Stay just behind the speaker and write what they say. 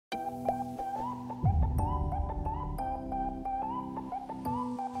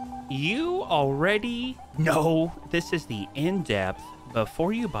You already know this is the in-depth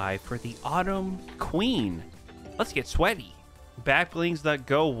before you buy for the Autumn Queen. Let's get sweaty. Back blings that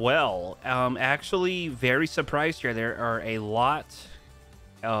go well. Actually, very surprised here. There are a lot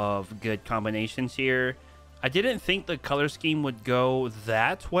of good combinations here. I didn't think the color scheme would go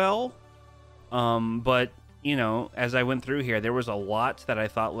that well. But, you know, as I went through here, there was a lot that I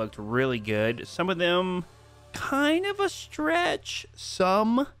thought looked really good. Some of them kind of a stretch,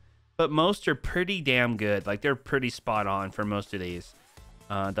 but most are pretty damn good. Like, they're pretty spot on for most of these.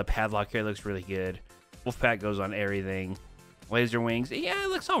 The padlock here looks really good. Wolfpack goes on everything. Laser wings, yeah, it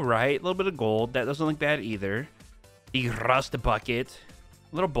looks all right. A little bit of gold, that doesn't look bad either. The rust bucket,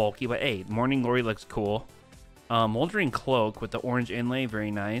 a little bulky, but hey, morning glory looks cool. Moldering cloak with the orange inlay, very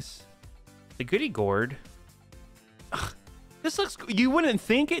nice. The goody gourd. Ugh, this looks, you wouldn't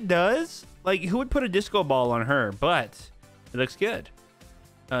think it does. Like, who would put a disco ball on her? But it looks good.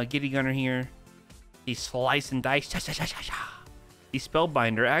 Giddy gunner here. The slice and dice. The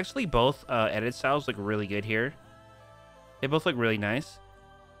spellbinder. Actually, both edit styles look really good here. They both look really nice.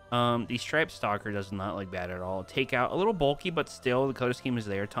 The striped stalker does not look bad at all. Takeout, a little bulky, but still the color scheme is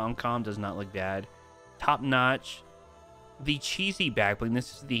there. Tom-com does not look bad. Top notch. The cheesy back bling.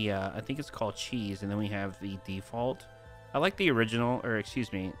 This is the I think it's called cheese, and then we have the default. I like the original, or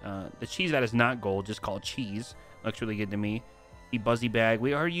excuse me, the cheese that is not gold, just called cheese. Looks really good to me. The buzzy bag.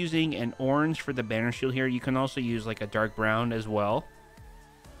 We are using an orange for the banner shield here. You can also use like a dark brown as well.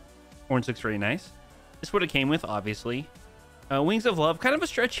 Orange looks very nice. This is what it came with, obviously. Wings of Love, kind of a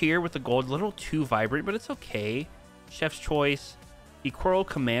stretch here with the gold, a little too vibrant, but it's okay. Chef's Choice. The Coral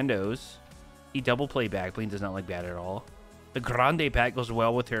Commandos. The double play back bling does not look bad at all. The Grande pack goes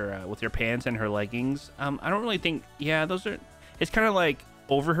well with her pants and her leggings. I don't really think, yeah, those are, it's kind of like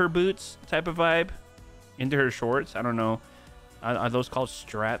over her boots type of vibe into her shorts. I don't know. Are those called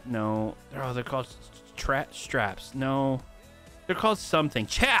strap? No. Oh, they're called straps. No. They're called something.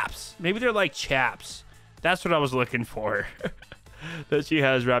 Chaps. Maybe they're like chaps. That's what I was looking for. That she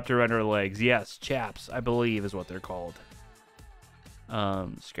has wrapped around her legs. Yes, chaps, I believe is what they're called.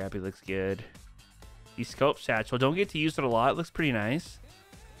 Scrappy looks good. The scope satchel. Don't get to use it a lot. It looks pretty nice.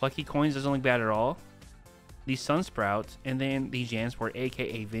 Lucky coins doesn't look bad at all. The Sunsprout. And then the Jansport,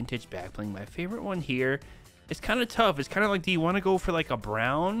 aka Vintage Backbling. My favorite one here. It's kind of tough. It's kind of like, do you want to go for like a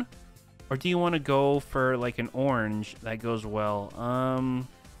brown? Or do you want to go for like an orange that goes well?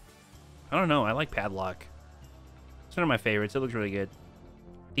 I don't know. I like Padlock. It's one of my favorites. It looks really good.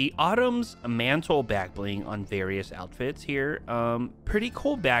 The Autumn's Mantle back bling on various outfits here. Pretty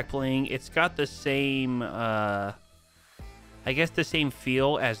cool back bling. It's got the same, I guess the same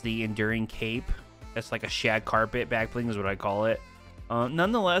feel as the Enduring Cape. That's like a shag carpet back bling is what I call it.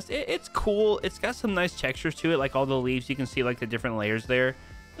 Nonetheless, it's cool. It's got some nice textures to it, like all the leaves. You can see like the different layers there.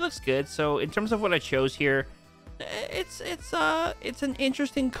 It looks good. So in terms of what I chose here, it's an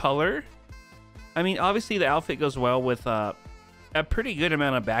interesting color. I mean, obviously the outfit goes well with a pretty good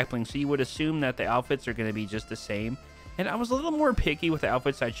amount of back bling, so you would assume that the outfits are going to be just the same. And I was a little more picky with the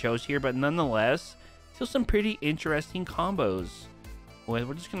outfits I chose here, but nonetheless, still some pretty interesting combos. Well,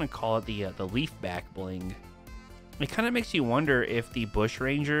 we're just going to call it the leaf back bling. It kind of makes you wonder if the Bush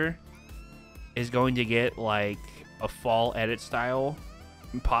Ranger is going to get like a fall edit style.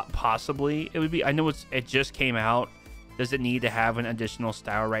 Possibly. It would be, I know it just came out. Does it need to have an additional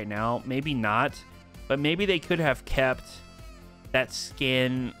style right now? Maybe not, but maybe they could have kept that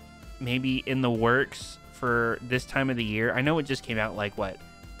skin maybe in the works for this time of the year. I know it just came out like what,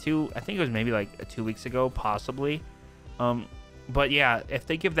 I think it was maybe like 2 weeks ago, possibly. But yeah, if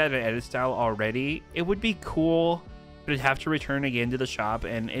they give that an edit style already, it would be cool, but it'd have to return again to the shop,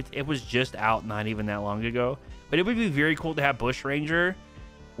 and it was just out not even that long ago. But it would be very cool to have Bush Ranger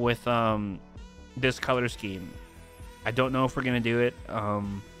with this color scheme. I don't know if we're going to do it.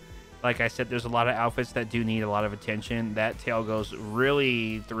 Like I said, there's a lot of outfits that do need a lot of attention. That tail goes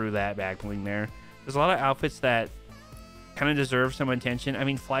really through that back bling there. There's a lot of outfits that kind of deserve some attention. I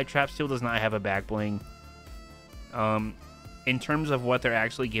mean, Flytrap still does not have a back bling. In terms of what they're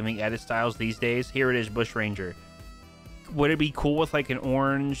actually giving edit styles these days, here it is, Bush Ranger. Would it be cool with like an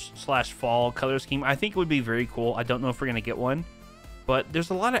orange/fall color scheme? I think it would be very cool. I don't know if we're going to get one. But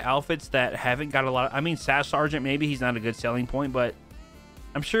there's a lot of outfits that haven't got a lot of, I mean, SAS Sergeant, maybe he's not a good selling point, but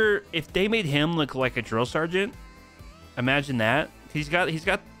I'm sure if they made him look like a drill sergeant, imagine that. He's got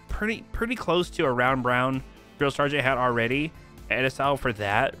pretty close to a round brown drill sergeant hat already. Edit style for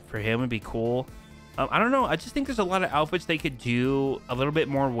that, for him would be cool. I don't know. I just think there's a lot of outfits they could do a little bit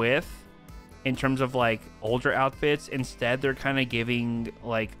more with in terms of like older outfits. Instead, they're kind of giving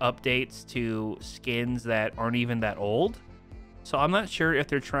like updates to skins that aren't even that old. So I'm not sure if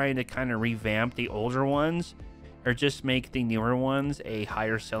they're trying to kind of revamp the older ones or just make the newer ones a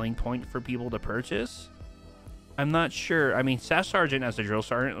higher selling point for people to purchase. I'm not sure. I mean, Staff Sergeant as a drill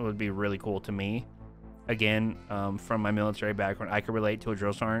sergeant would be really cool to me. Again, from my military background, I could relate to a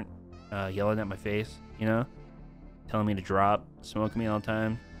drill sergeant yelling at my face, you know, telling me to drop, smoking me all the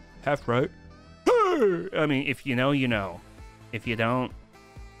time. Half right. I mean, if you know, you know. If you don't,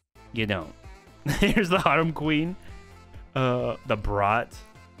 you don't. Here's the Autumn Queen. The Brat.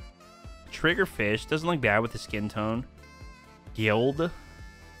 Triggerfish. Doesn't look bad with the skin tone. Guild.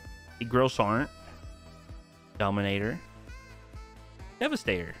 The Grill Sergeant. Dominator.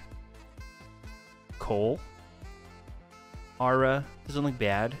 Devastator. Cole. Aura. Doesn't look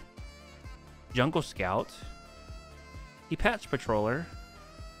bad. Jungle Scout. The Patch Patroller.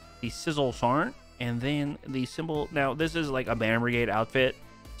 The Sizzle Sergeant. And then the symbol. Now, this is like a Banner Brigade outfit.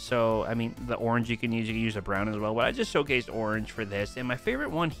 So, I mean, the orange you can use a brown as well. But I just showcased orange for this. And my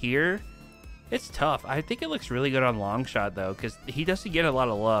favorite one here, it's tough. I think it looks really good on long shot, though, because he doesn't get a lot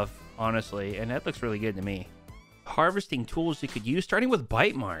of love, honestly. And that looks really good to me. Harvesting tools you could use, starting with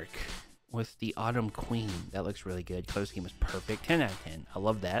Bite Mark with the Autumn Queen. That looks really good. Color scheme is perfect. 10 out of 10. I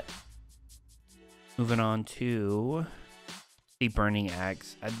love that. Moving on to the Burning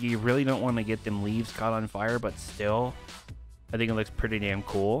Axe. You really don't want to get them leaves caught on fire, but still, I think it looks pretty damn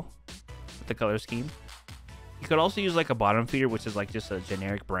cool with the color scheme. You could also use like a bottom feeder, which is like just a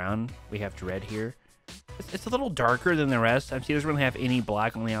generic brown. We have Dread here. It's a little darker than the rest. He doesn't really have any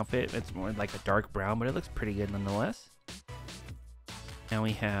black on the outfit. It's more like a dark brown, but it looks pretty good nonetheless. Now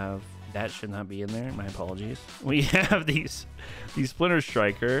we have, that should not be in there. My apologies. We have the Splinter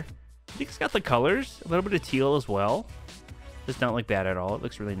Striker. I think it's got the colors, a little bit of teal as well. Does not look bad at all. It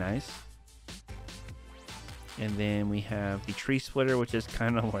looks really nice. And then we have the Tree Splitter, which is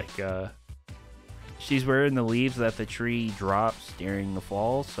kind of like she's wearing the leaves that the tree drops during the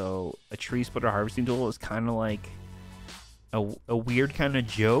fall. So a Tree Splitter harvesting tool is kind of like a weird kind of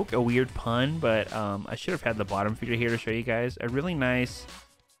joke, a weird pun. But I should have had the bottom feeder here to show you guys. A really nice,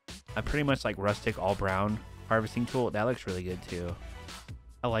 pretty much like rustic all brown harvesting tool. That looks really good too.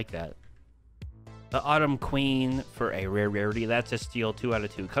 I like that. The Autumn Queen for a rare rarity. That's a steal, 2 out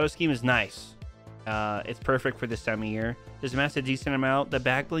of 2. Color scheme is nice. It's perfect for this time of year. Does it match a decent amount? The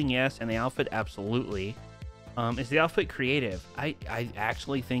back bling, yes, and the outfit, absolutely. Is the outfit creative? I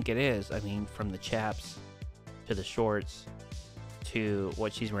actually think it is. I mean, from the chaps to the shorts to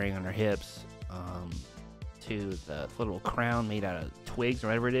what she's wearing on her hips, to the little crown made out of twigs or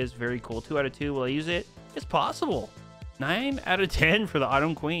whatever it is. Very cool. 2 out of 2. Will I use it? It's possible. 9 out of 10 for the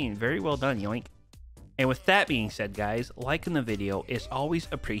Autumn Queen. Very well done, yoink. And with that being said, guys, liking the video is always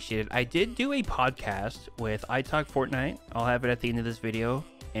appreciated. I did do a podcast with I Talk Fortnite. I'll have it at the end of this video.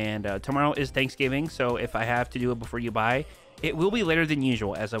 And tomorrow is Thanksgiving, so if I have to do it before you buy, it will be later than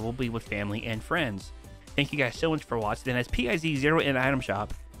usual, as I will be with family and friends. Thank you guys so much for watching. And that's PIZO in Item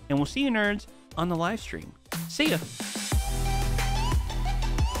Shop. And we'll see you nerds on the live stream. See ya!